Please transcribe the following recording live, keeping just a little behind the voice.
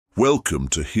Welcome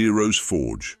to Heroes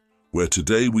Forge, where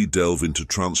today we delve into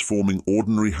transforming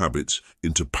ordinary habits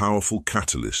into powerful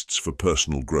catalysts for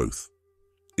personal growth.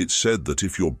 It's said that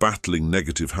if you're battling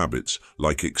negative habits,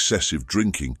 like excessive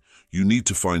drinking, you need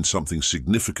to find something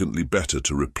significantly better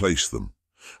to replace them.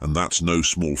 And that's no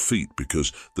small feat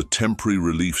because the temporary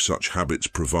relief such habits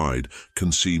provide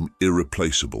can seem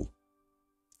irreplaceable.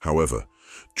 However,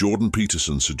 Jordan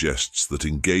Peterson suggests that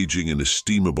engaging in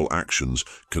esteemable actions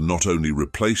can not only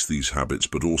replace these habits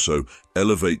but also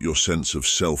elevate your sense of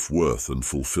self-worth and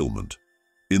fulfillment.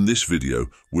 In this video,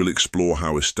 we'll explore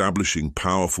how establishing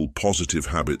powerful positive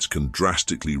habits can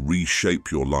drastically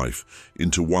reshape your life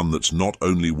into one that's not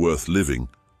only worth living,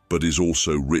 but is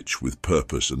also rich with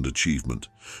purpose and achievement.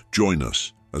 Join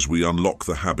us as we unlock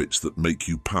the habits that make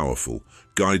you powerful,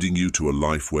 guiding you to a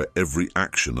life where every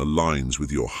action aligns with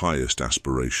your highest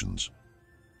aspirations.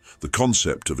 The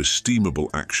concept of esteemable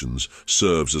actions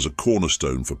serves as a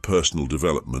cornerstone for personal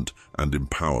development and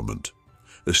empowerment.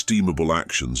 Esteemable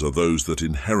actions are those that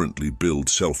inherently build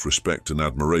self-respect and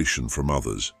admiration from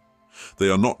others. They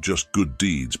are not just good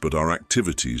deeds, but are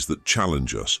activities that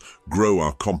challenge us, grow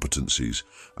our competencies,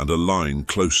 and align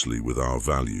closely with our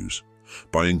values.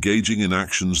 By engaging in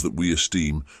actions that we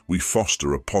esteem, we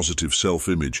foster a positive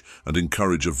self-image and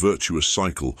encourage a virtuous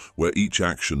cycle where each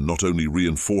action not only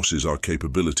reinforces our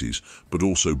capabilities, but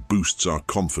also boosts our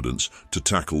confidence to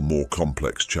tackle more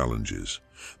complex challenges.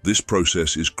 This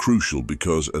process is crucial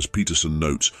because, as Peterson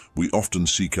notes, we often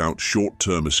seek out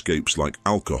short-term escapes like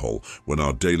alcohol when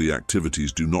our daily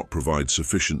activities do not provide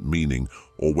sufficient meaning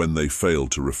or when they fail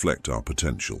to reflect our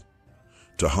potential.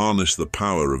 To harness the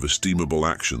power of esteemable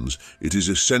actions, it is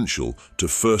essential to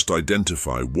first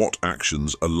identify what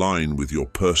actions align with your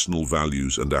personal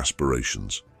values and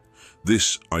aspirations.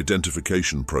 This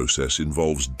identification process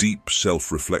involves deep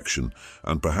self-reflection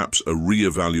and perhaps a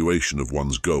re-evaluation of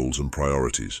one's goals and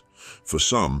priorities. For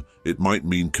some, it might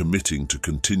mean committing to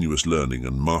continuous learning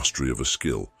and mastery of a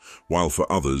skill, while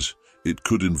for others, it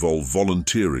could involve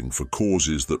volunteering for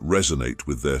causes that resonate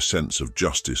with their sense of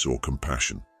justice or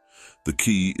compassion. The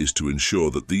key is to ensure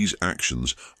that these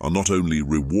actions are not only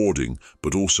rewarding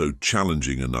but also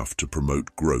challenging enough to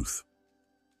promote growth.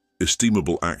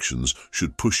 Esteemable actions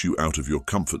should push you out of your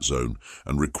comfort zone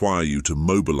and require you to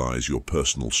mobilize your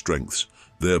personal strengths,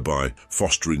 thereby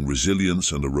fostering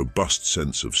resilience and a robust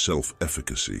sense of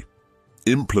self-efficacy.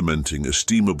 Implementing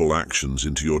esteemable actions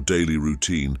into your daily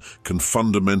routine can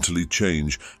fundamentally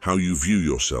change how you view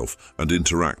yourself and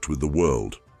interact with the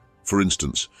world. For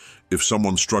instance, if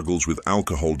someone struggles with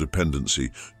alcohol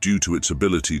dependency due to its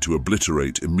ability to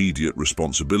obliterate immediate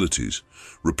responsibilities,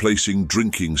 replacing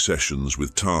drinking sessions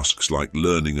with tasks like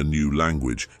learning a new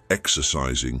language,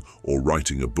 exercising, or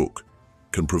writing a book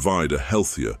can provide a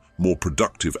healthier, more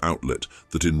productive outlet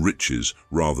that enriches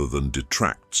rather than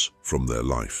detracts from their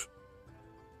life.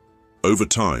 Over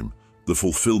time, the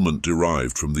fulfillment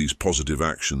derived from these positive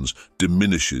actions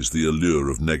diminishes the allure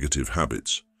of negative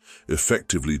habits,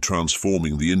 effectively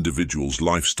transforming the individual's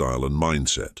lifestyle and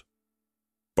mindset.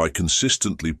 By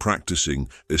consistently practicing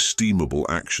esteemable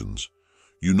actions,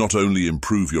 you not only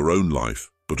improve your own life,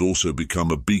 but also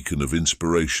become a beacon of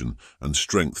inspiration and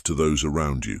strength to those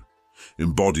around you,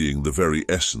 embodying the very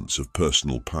essence of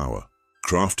personal power.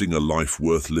 Crafting a life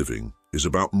worth living is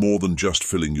about more than just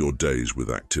filling your days with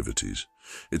activities.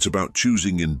 It's about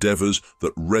choosing endeavors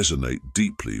that resonate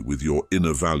deeply with your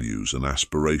inner values and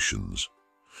aspirations.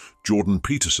 Jordan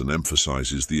Peterson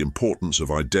emphasizes the importance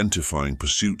of identifying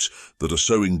pursuits that are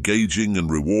so engaging and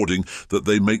rewarding that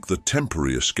they make the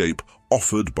temporary escape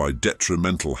offered by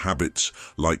detrimental habits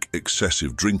like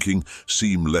excessive drinking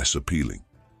seem less appealing.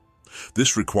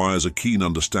 This requires a keen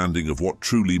understanding of what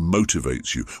truly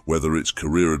motivates you, whether it's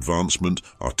career advancement,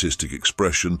 artistic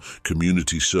expression,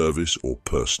 community service, or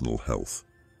personal health.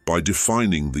 By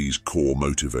defining these core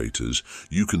motivators,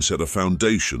 you can set a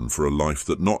foundation for a life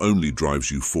that not only drives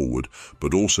you forward,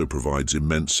 but also provides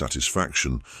immense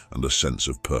satisfaction and a sense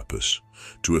of purpose.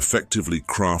 To effectively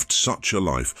craft such a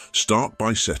life, start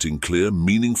by setting clear,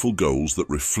 meaningful goals that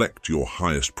reflect your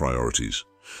highest priorities.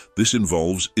 This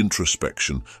involves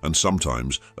introspection and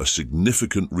sometimes a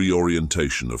significant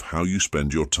reorientation of how you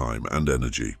spend your time and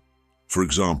energy. For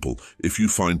example, if you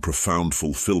find profound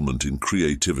fulfillment in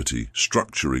creativity,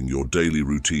 structuring your daily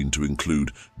routine to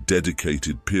include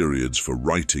dedicated periods for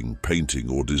writing, painting,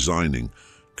 or designing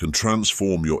can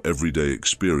transform your everyday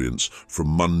experience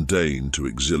from mundane to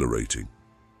exhilarating.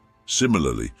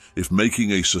 Similarly, if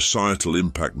making a societal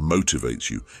impact motivates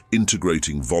you,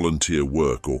 integrating volunteer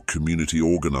work or community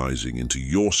organizing into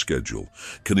your schedule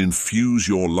can infuse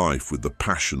your life with the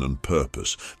passion and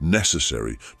purpose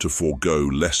necessary to forego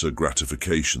lesser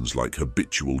gratifications like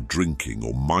habitual drinking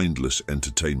or mindless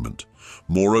entertainment.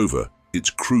 Moreover, it's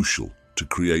crucial to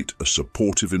create a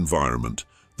supportive environment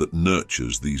that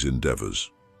nurtures these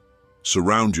endeavors.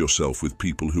 Surround yourself with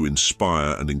people who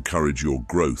inspire and encourage your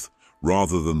growth,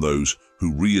 rather than those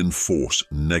who reinforce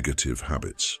negative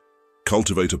habits.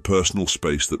 Cultivate a personal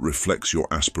space that reflects your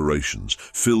aspirations,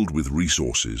 filled with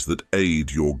resources that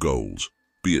aid your goals,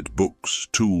 be it books,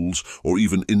 tools, or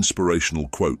even inspirational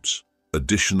quotes.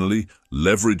 Additionally,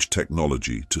 leverage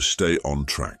technology to stay on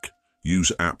track.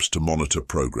 Use apps to monitor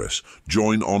progress,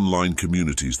 join online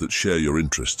communities that share your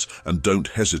interests, and don't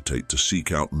hesitate to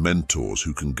seek out mentors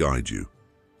who can guide you.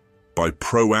 By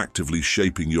proactively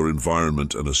shaping your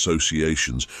environment and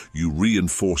associations, you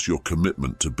reinforce your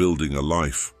commitment to building a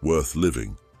life worth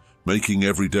living, making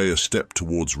every day a step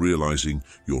towards realizing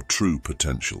your true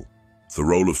potential. The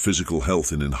role of physical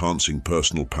health in enhancing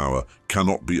personal power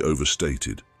cannot be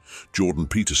overstated. Jordan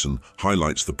Peterson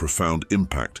highlights the profound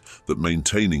impact that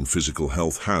maintaining physical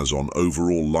health has on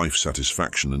overall life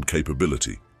satisfaction and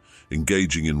capability.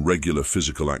 Engaging in regular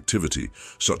physical activity,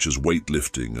 such as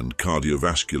weightlifting and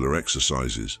cardiovascular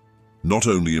exercises, not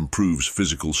only improves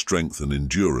physical strength and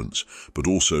endurance, but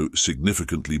also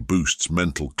significantly boosts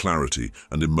mental clarity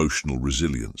and emotional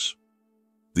resilience.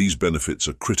 These benefits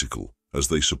are critical as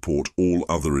they support all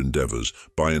other endeavors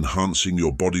by enhancing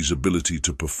your body's ability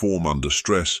to perform under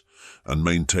stress and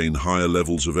maintain higher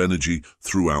levels of energy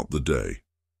throughout the day.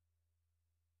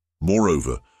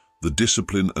 Moreover, the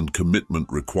discipline and commitment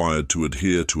required to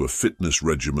adhere to a fitness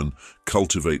regimen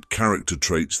cultivate character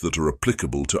traits that are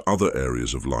applicable to other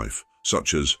areas of life,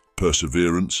 such as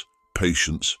perseverance,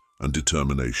 patience, and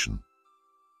determination.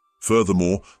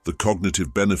 Furthermore, the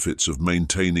cognitive benefits of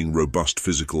maintaining robust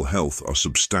physical health are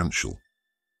substantial.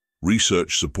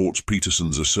 Research supports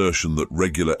Peterson's assertion that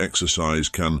regular exercise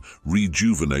can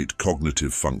rejuvenate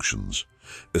cognitive functions,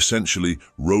 essentially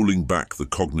rolling back the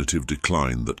cognitive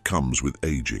decline that comes with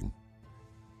aging.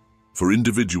 For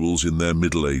individuals in their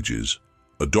middle ages,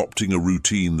 adopting a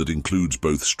routine that includes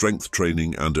both strength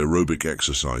training and aerobic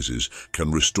exercises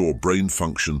can restore brain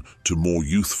function to more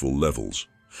youthful levels.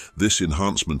 This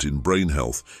enhancement in brain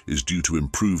health is due to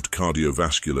improved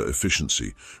cardiovascular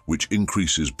efficiency, which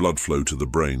increases blood flow to the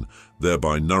brain,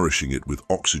 thereby nourishing it with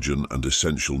oxygen and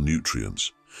essential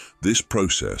nutrients. This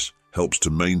process helps to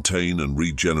maintain and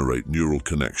regenerate neural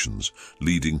connections,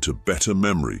 leading to better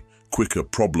memory, quicker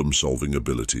problem-solving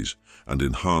abilities, and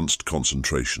enhanced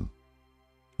concentration.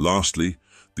 Lastly,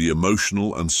 the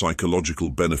emotional and psychological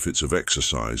benefits of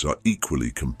exercise are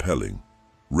equally compelling.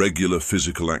 Regular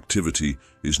physical activity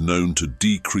is known to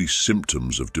decrease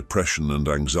symptoms of depression and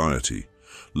anxiety,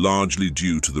 largely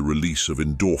due to the release of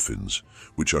endorphins,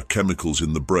 which are chemicals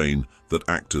in the brain that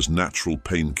act as natural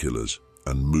painkillers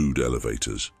and mood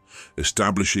elevators.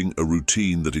 Establishing a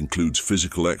routine that includes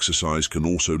physical exercise can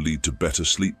also lead to better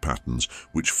sleep patterns,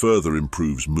 which further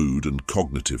improves mood and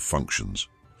cognitive functions.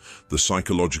 The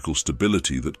psychological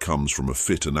stability that comes from a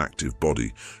fit and active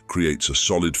body creates a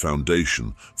solid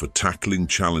foundation for tackling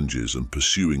challenges and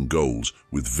pursuing goals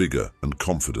with vigor and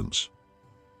confidence.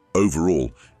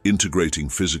 Overall, integrating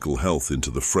physical health into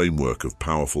the framework of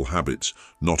powerful habits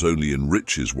not only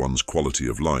enriches one's quality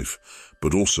of life,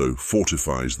 but also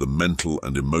fortifies the mental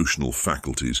and emotional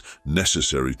faculties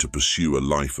necessary to pursue a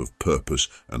life of purpose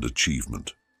and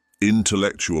achievement.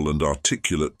 Intellectual and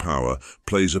articulate power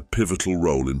plays a pivotal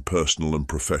role in personal and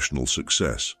professional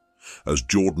success, as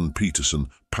Jordan Peterson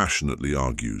passionately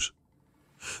argues.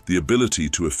 The ability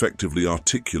to effectively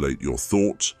articulate your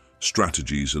thoughts,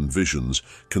 strategies, and visions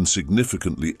can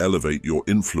significantly elevate your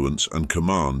influence and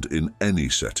command in any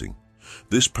setting.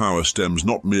 This power stems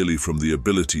not merely from the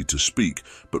ability to speak,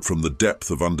 but from the depth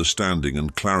of understanding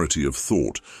and clarity of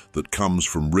thought that comes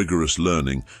from rigorous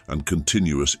learning and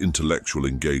continuous intellectual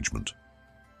engagement.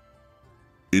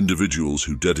 Individuals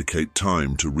who dedicate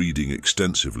time to reading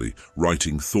extensively,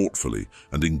 writing thoughtfully,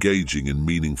 and engaging in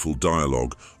meaningful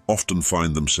dialogue often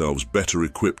find themselves better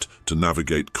equipped to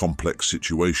navigate complex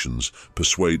situations,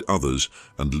 persuade others,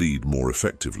 and lead more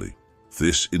effectively.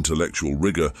 This intellectual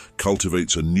rigor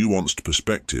cultivates a nuanced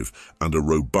perspective and a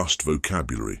robust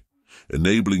vocabulary,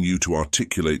 enabling you to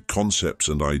articulate concepts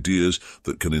and ideas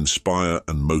that can inspire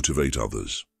and motivate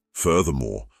others.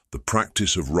 Furthermore, the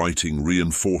practice of writing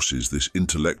reinforces this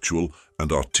intellectual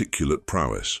and articulate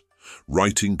prowess,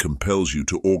 Writing compels you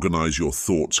to organize your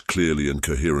thoughts clearly and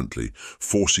coherently,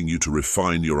 forcing you to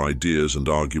refine your ideas and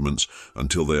arguments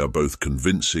until they are both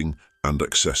convincing and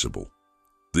accessible.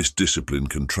 This discipline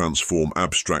can transform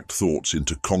abstract thoughts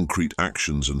into concrete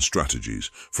actions and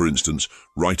strategies. For instance,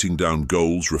 writing down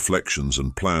goals, reflections,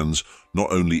 and plans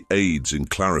not only aids in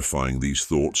clarifying these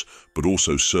thoughts, but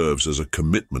also serves as a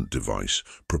commitment device,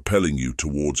 propelling you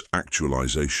towards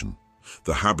actualization.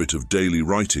 The habit of daily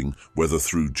writing, whether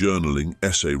through journaling,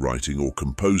 essay writing, or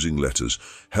composing letters,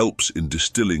 helps in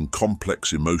distilling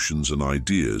complex emotions and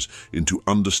ideas into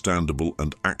understandable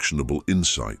and actionable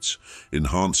insights,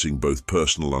 enhancing both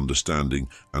personal understanding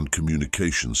and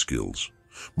communication skills.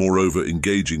 Moreover,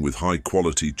 engaging with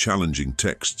high-quality, challenging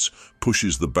texts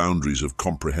pushes the boundaries of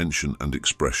comprehension and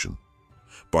expression.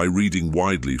 By reading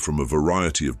widely from a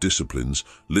variety of disciplines,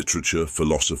 literature,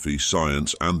 philosophy,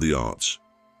 science, and the arts,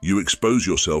 you expose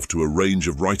yourself to a range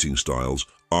of writing styles,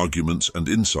 arguments, and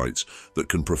insights that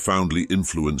can profoundly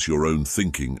influence your own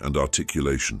thinking and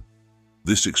articulation.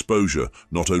 This exposure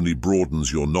not only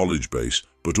broadens your knowledge base,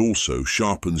 but also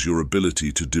sharpens your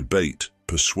ability to debate,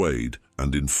 persuade,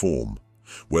 and inform.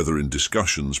 Whether in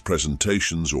discussions,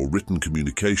 presentations, or written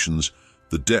communications,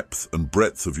 the depth and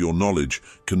breadth of your knowledge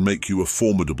can make you a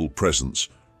formidable presence,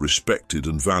 respected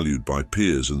and valued by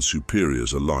peers and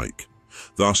superiors alike.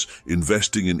 Thus,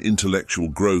 investing in intellectual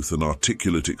growth and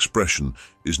articulate expression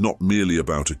is not merely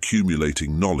about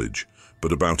accumulating knowledge,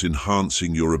 but about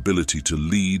enhancing your ability to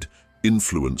lead,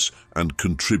 influence, and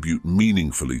contribute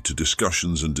meaningfully to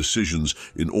discussions and decisions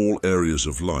in all areas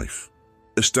of life.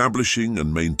 Establishing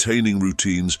and maintaining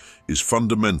routines is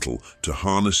fundamental to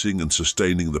harnessing and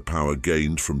sustaining the power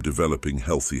gained from developing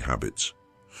healthy habits.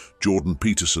 Jordan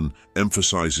Peterson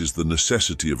emphasizes the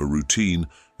necessity of a routine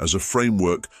as a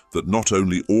framework that not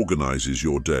only organizes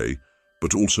your day,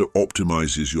 but also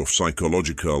optimizes your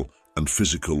psychological and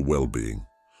physical well-being.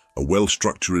 A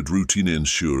well-structured routine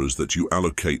ensures that you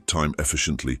allocate time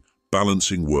efficiently,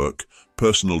 balancing work,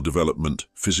 personal development,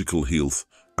 physical health,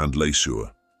 and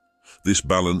leisure. This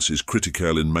balance is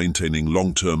critical in maintaining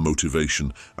long-term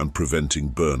motivation and preventing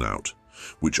burnout,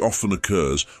 which often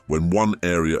occurs when one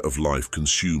area of life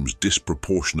consumes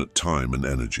disproportionate time and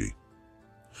energy.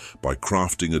 By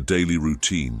crafting a daily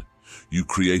routine, you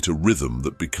create a rhythm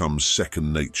that becomes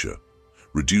second nature,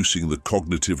 reducing the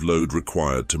cognitive load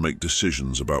required to make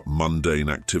decisions about mundane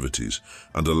activities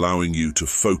and allowing you to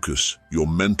focus your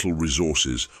mental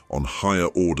resources on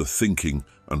higher-order thinking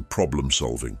and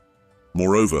problem-solving.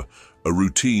 Moreover, a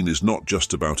routine is not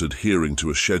just about adhering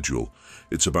to a schedule,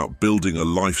 it's about building a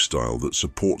lifestyle that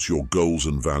supports your goals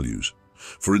and values.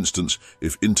 For instance,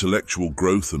 if intellectual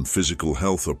growth and physical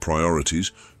health are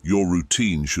priorities, your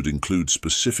routine should include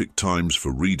specific times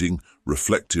for reading,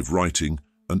 reflective writing,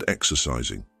 and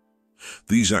exercising.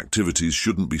 These activities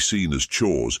shouldn't be seen as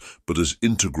chores, but as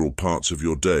integral parts of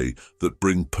your day that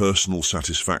bring personal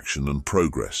satisfaction and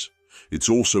progress. It's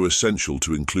also essential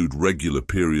to include regular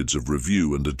periods of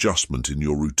review and adjustment in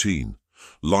your routine.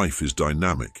 Life is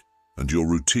dynamic, and your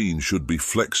routine should be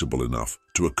flexible enough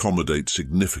to accommodate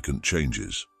significant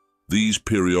changes. These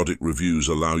periodic reviews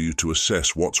allow you to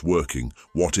assess what's working,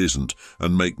 what isn't,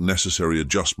 and make necessary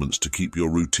adjustments to keep your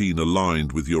routine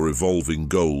aligned with your evolving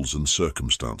goals and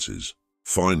circumstances.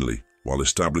 Finally, while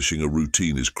establishing a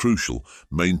routine is crucial,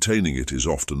 maintaining it is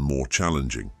often more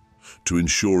challenging. To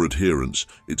ensure adherence,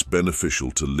 it's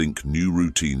beneficial to link new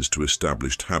routines to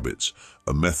established habits,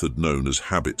 a method known as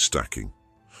habit stacking.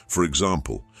 For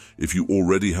example, if you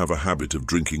already have a habit of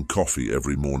drinking coffee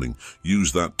every morning,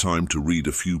 use that time to read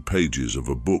a few pages of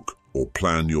a book or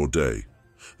plan your day.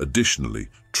 Additionally,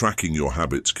 tracking your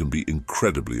habits can be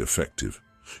incredibly effective.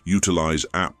 Utilize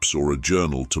apps or a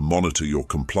journal to monitor your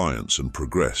compliance and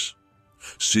progress.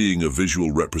 Seeing a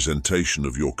visual representation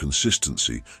of your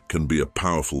consistency can be a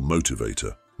powerful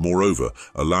motivator. Moreover,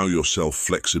 allow yourself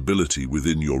flexibility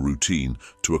within your routine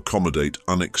to accommodate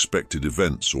unexpected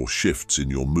events or shifts in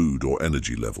your mood or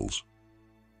energy levels.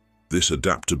 This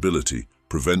adaptability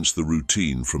prevents the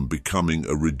routine from becoming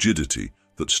a rigidity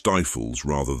that stifles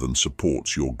rather than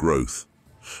supports your growth.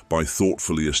 By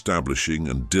thoughtfully establishing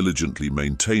and diligently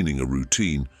maintaining a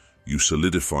routine, you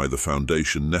solidify the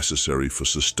foundation necessary for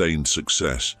sustained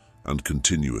success and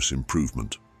continuous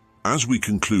improvement. As we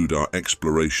conclude our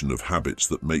exploration of habits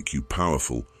that make you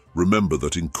powerful, remember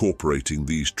that incorporating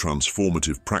these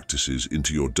transformative practices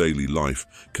into your daily life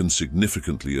can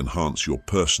significantly enhance your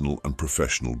personal and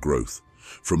professional growth.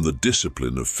 From the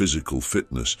discipline of physical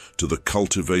fitness to the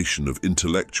cultivation of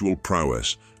intellectual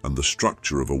prowess and the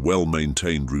structure of a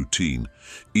well-maintained routine,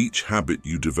 each habit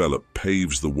you develop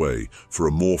paves the way for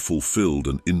a more fulfilled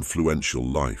and influential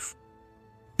life.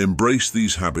 Embrace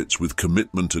these habits with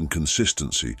commitment and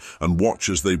consistency and watch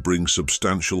as they bring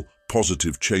substantial,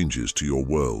 positive changes to your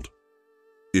world.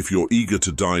 If you're eager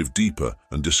to dive deeper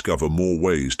and discover more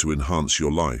ways to enhance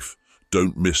your life,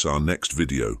 don't miss our next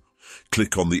video.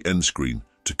 Click on the end screen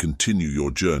to continue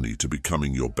your journey to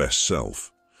becoming your best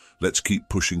self. Let's keep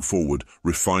pushing forward,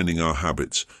 refining our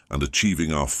habits, and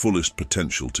achieving our fullest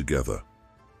potential together.